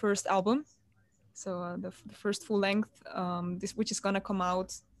our first album. So the first full length, which is gonna come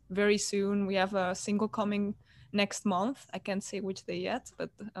out very soon. We have a single coming next month. I can't say which day yet,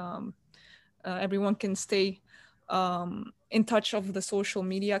 but everyone can stay in touch of the social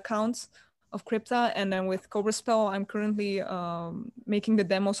media accounts of Crypta. And then with Cobra Spell, I'm currently making the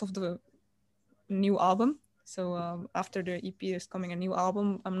demos of the new album. So after the EP is coming a new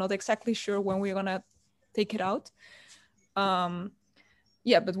album. I'm not exactly sure when we're gonna take it out.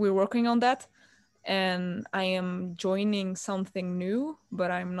 Yeah, but we're working on that. And I am joining something new, but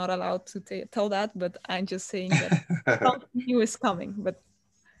I'm not allowed to tell that, but I'm just saying that something new is coming, but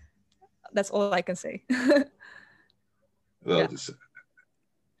that's all I can say. Well,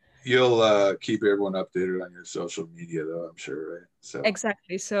 you'll keep everyone updated on your social media though, I'm sure, right? So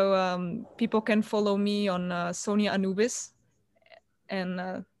exactly. So people can follow me on Sonia Anubis and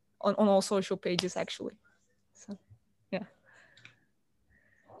on all social pages actually. So yeah.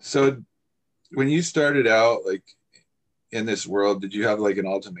 So when you started out like in this world, did you have like an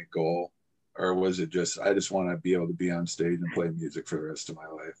ultimate goal, or was it just I just want to be able to be on stage and play music for the rest of my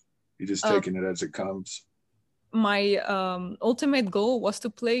life? You just taking it as it comes? My ultimate goal was to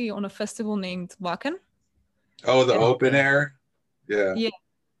play on a festival named Wacken. Oh, the open air? Yeah. Yeah,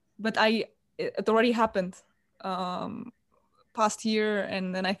 but it already happened past year,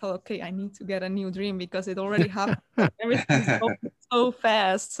 and then I thought, okay, I need to get a new dream because it already happened. Everything's going so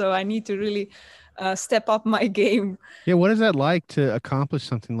fast, so I need to really step up my game. Yeah, what is that like to accomplish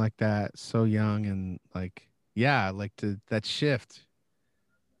something like that so young, and like, yeah, like to that shift?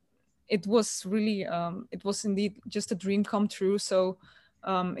 it was really, it was indeed just a dream come true. So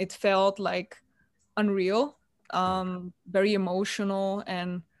it felt like unreal, very emotional,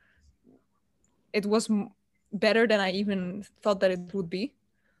 and it was better than I even thought that it would be.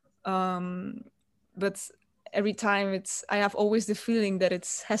 But every time I have always the feeling that it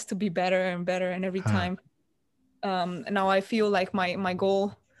has to be better and better, and every time. And now I feel like my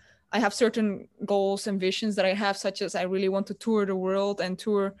goal, I have certain goals and visions that I have, such as I really want to tour the world and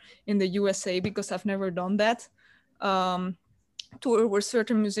tour in the USA, because I've never done that. Tour with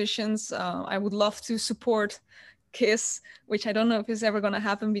certain musicians. I would love to support Kiss, which I don't know if it's ever going to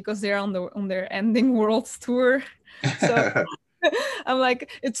happen because they're on their ending world tour. So I'm like,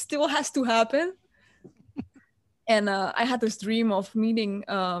 it still has to happen. And I had this dream of meeting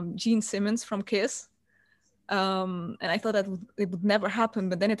Gene Simmons from Kiss. And I thought that it would never happen,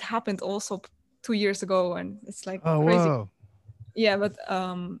 but then it happened also 2 years ago, and it's like crazy. Whoa. Yeah, but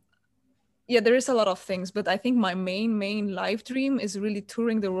yeah, there is a lot of things, but I think my main life dream is really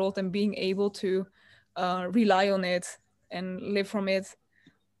touring the world and being able to rely on it and live from it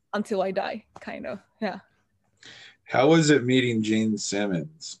until I die, kind of. Yeah. How was it meeting Gene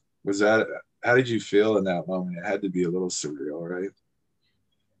Simmons? How did you feel in that moment? It had to be a little surreal, right?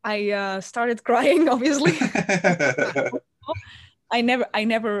 I started crying, obviously. I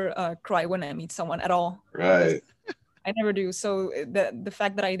never cry when I meet someone at all. Right. I never do. So the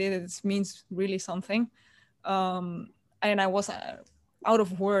fact that I did it means really something. And I was out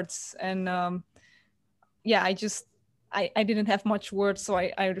of words. And yeah, I didn't have much words. So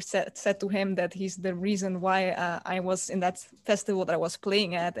I said to him that he's the reason why I was in that festival that I was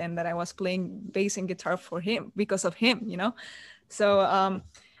playing at, and that I was playing bass and guitar for him, because of him, you know? So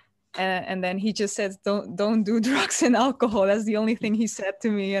and then he just said, don't do drugs and alcohol. That's the only thing he said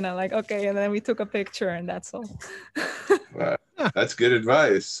to me. And I'm like, okay. And then we took a picture, and that's all. Wow. That's good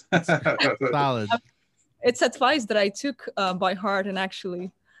advice. Solid. It's advice that I took by heart and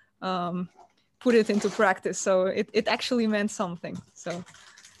actually put it into practice. So it actually meant something. So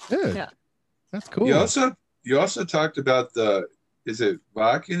Good. yeah, That's cool. You also talked about is it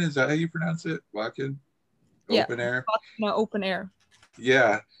Wacken? Is that how you pronounce it? Wacken? Open air? No, open air.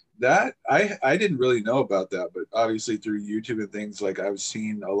 Yeah. That I didn't really know about that, but obviously through YouTube and things, like I've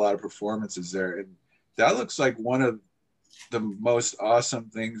seen a lot of performances there, and that looks like one of the most awesome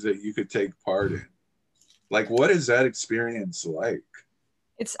things that you could take part in. Like, what is that experience like?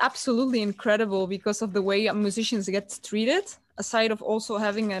 It's absolutely incredible because of the way musicians get treated, aside of also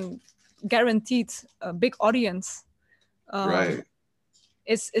having a guaranteed big audience. Right.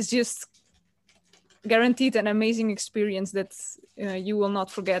 It's just guaranteed an amazing experience that you will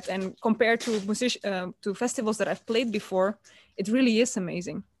not forget. And compared to to festivals that I've played before, it really is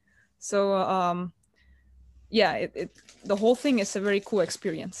amazing. So yeah, the whole thing is a very cool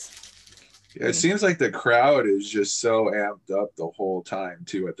experience. Yeah, it seems like the crowd is just so amped up the whole time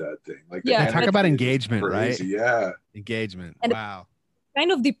too at that thing. Like, yeah, talk about engagement, right? Yeah, engagement. And wow.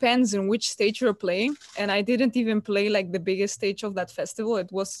 Kind of depends on which stage you're playing. And I didn't even play like the biggest stage of that festival. It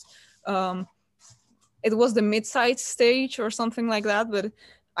was the mid-sized stage or something like that. But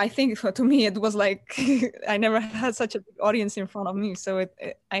I think to me, it was like, I never had such a big audience in front of me. So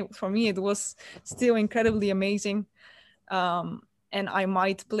for me, it was still incredibly amazing. And I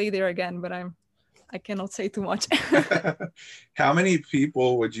might play there again, but I cannot say too much. How many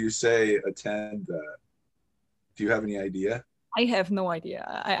people would you say attend that? Do you have any idea? I have no idea.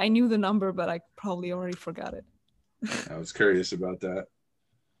 I knew the number, but I probably already forgot it. I was curious about that.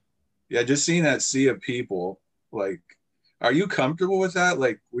 Yeah, just seeing that sea of people, like, are you comfortable with that?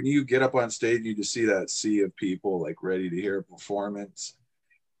 Like, when you get up on stage, you just see that sea of people, like, ready to hear a performance.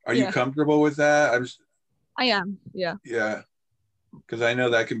 Are you comfortable with that? I am, yeah. Yeah, because I know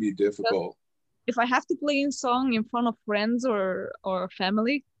that can be difficult. If I have to play a song in front of friends or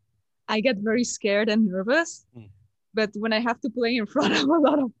family, I get very scared and nervous. But when I have to play in front of a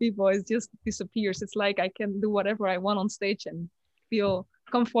lot of people, it just disappears. It's like I can do whatever I want on stage and feel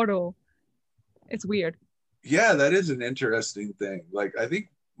comfortable. It's weird. Yeah, that is an interesting thing. Like, I think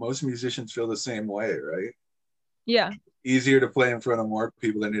most musicians feel the same way, right? Yeah. Easier to play in front of more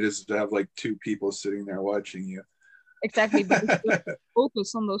people than it is to have like two people sitting there watching you. Exactly. But if you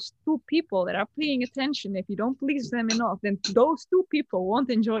focus on those two people that are paying attention, if you don't please them enough, then those two people won't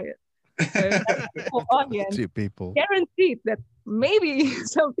enjoy it. So audience, two people. Guaranteed that maybe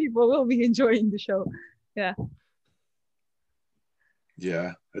some people will be enjoying the show. Yeah.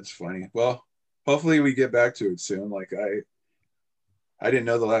 Yeah, that's funny. Well, hopefully we get back to it soon. Like I didn't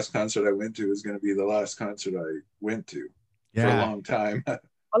know the last concert I went to was going to be the last concert I went to for a long time. Well,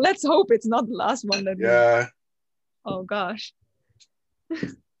 let's hope it's not the last one. Yeah. Oh gosh.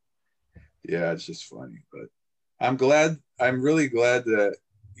 Yeah, it's just funny. But I'm really glad that,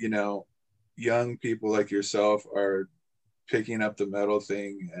 you know, young people like yourself are picking up the metal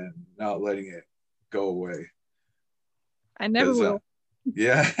thing and not letting it go away. I never Because will.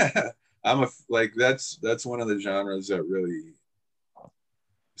 yeah, like that's one of the genres that really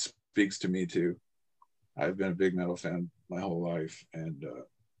speaks to me too. I've been a big metal fan my whole life, and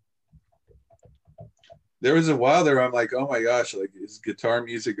there was a while there I'm like, oh my gosh, like is guitar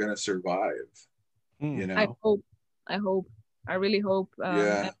music gonna survive? You I know? hope. I hope. I really hope.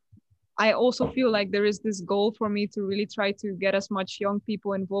 Yeah, I also feel like there is this goal for me to really try to get as much young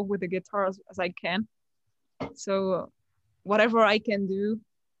people involved with the guitar as I can. So whatever I can do,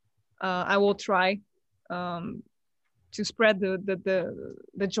 I will try um, to spread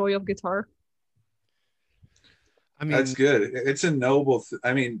the joy of guitar. I that's mean, good. It's a noble.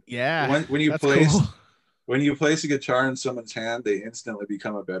 I mean, yeah, when you that's cool. place a guitar in someone's hand, they instantly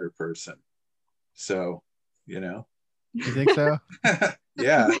become a better person. So, you know, You think so?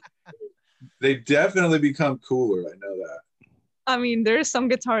 yeah, they definitely become cooler. I know I mean, there are some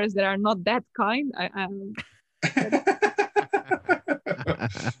guitarists that are not that kind. that.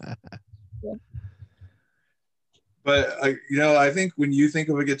 But you know, I think when you think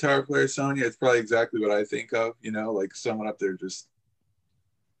of a guitar player, Sonia, it's probably exactly what I think of. You know, like someone up there just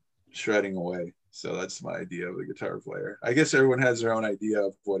shredding away. So that's my idea of a guitar player. I guess everyone has their own idea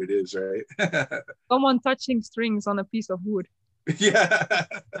of what it is, right? Someone touching strings on a piece of wood. Yeah.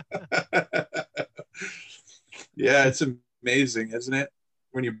 Yeah, it's amazing, isn't it?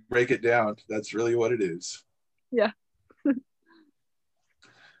 When you break it down, that's really what it is. Yeah.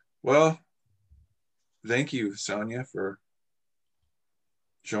 Well, thank you, Sonia, for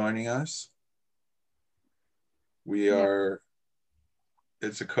joining us. We are,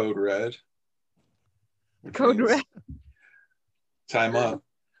 it's a code red. Code red. Time up.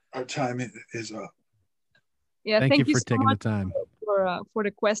 Our time is up. Yeah, Thank you for so taking the much time. for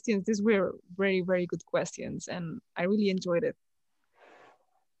the questions. These were very, very good questions, and I really enjoyed it.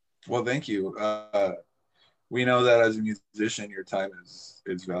 Well, thank you. We know that as a musician, your time is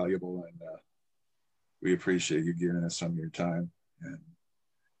valuable, and we appreciate you giving us some of your time and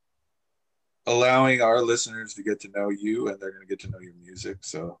allowing our listeners to get to know you, and they're going to get to know your music.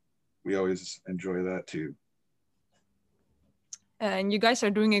 So we always enjoy that too. And you guys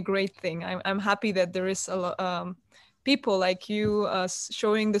are doing a great thing. I'm happy that there is a lot people like you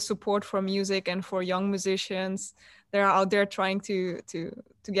showing the support for music and for young musicians. They're out there trying to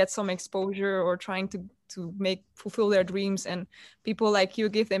get some exposure or trying to fulfill their dreams, and people like you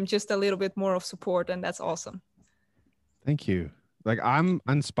give them just a little bit more of support, and that's awesome. Thank you. Like I'm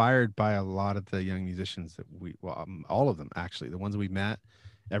inspired by a lot of the young musicians that all of them actually, the ones we've met,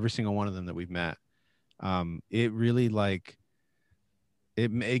 every single one of them that we've met. It really like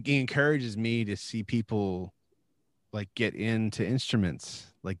it encourages me to see people like get into instruments,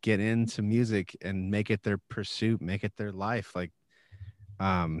 like get into music and make it their pursuit, make it their life. Like,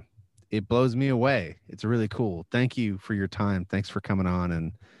 it blows me away. It's really cool. Thank you for your time. Thanks for coming on,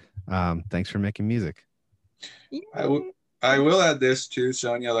 and thanks for making music. I will add this too,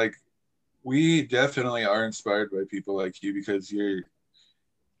 Sonia. Like, we definitely are inspired by people like you because you're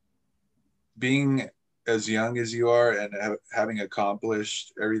being as young as you are and having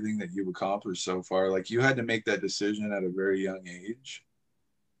accomplished everything that you've accomplished so far. Like, you had to make that decision at a very young age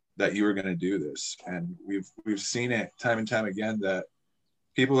that you were going to do this, and we've seen it time and time again that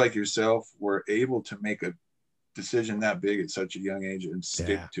people like yourself were able to make a decision that big at such a young age and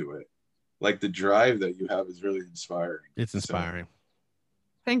stick to it. Like, the drive that you have is really inspiring. It's inspiring. So,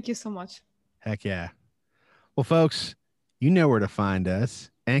 thank you so much. Heck yeah. Well, folks, you know where to find us.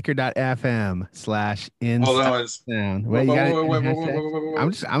 Anchor.fm/inside sound. Wait, you got it. I'm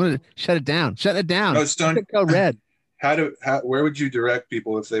gonna shut it down. Shut it down. No, Stone. Go red. Where would you direct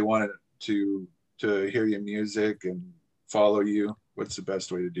people if they wanted to hear your music and follow you? What's the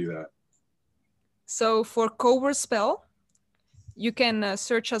best way to do that? So for Cover Spell, you can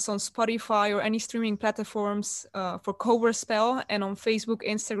search us on Spotify or any streaming platforms for Cover Spell, and on Facebook,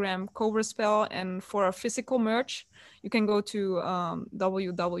 Instagram, Cover Spell. And for our physical merch, you can go to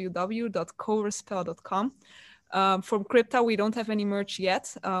www.coverspell.com. From Crypta, we don't have any merch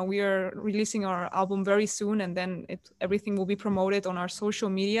yet. We are releasing our album very soon, and then everything will be promoted on our social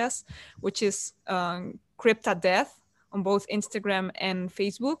medias, which is Crypta Death on both Instagram and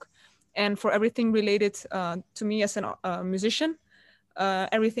Facebook. And for everything related to me as a musician,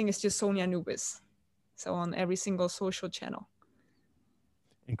 everything is just Sonia Anubis. So on every single social channel.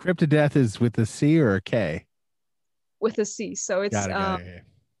 And Crypta Death is with a C or a K? With a C. So it's got it.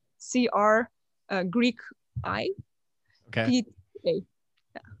 CR Greek I. Okay. P-A.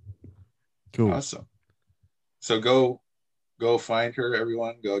 Yeah. Cool. Awesome. So go find her,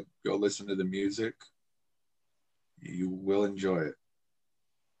 everyone. Go listen to the music. You will enjoy it.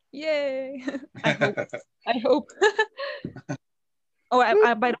 Yay! I hope. I hope.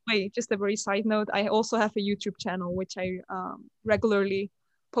 Oh, by the way, just a very side note, I also have a YouTube channel which I regularly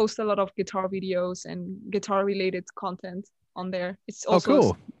post a lot of guitar videos and guitar related content on there. It's also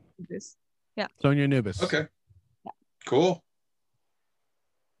cool. this. Yeah. Sonia Anubis. Okay. Yeah. Cool.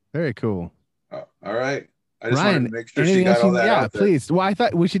 Very cool. All right. I just Ryan, wanted to make sure she anything got else? all that Yeah, out there. please. Well, I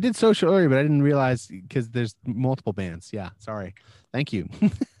thought she did social earlier, but I didn't realize because there's multiple bands. Yeah, sorry. Thank you.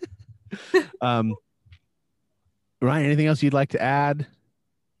 Ryan, anything else you'd like to add?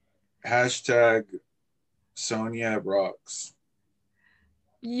 Hashtag Sonia rocks.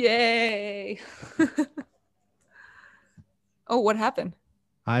 Yay! Oh, what happened?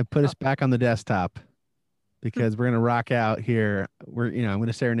 I put us back on the desktop because we're gonna rock out here. I'm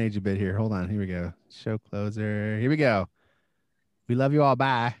gonna serenade you a bit here. Hold on. Here we go. Show closer. Here we go. We love you all.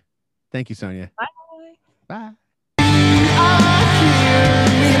 Bye. Thank you, Sonia. Bye. Bye.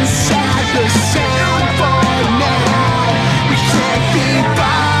 Inside the sound for now. We can't be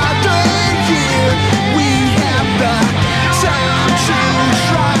bothered here. We have the time to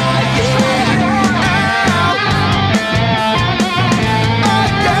try it out. Oh yeah,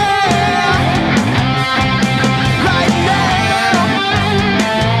 right now.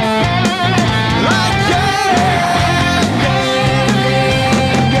 Oh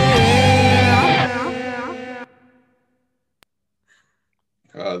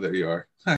yeah. There you are.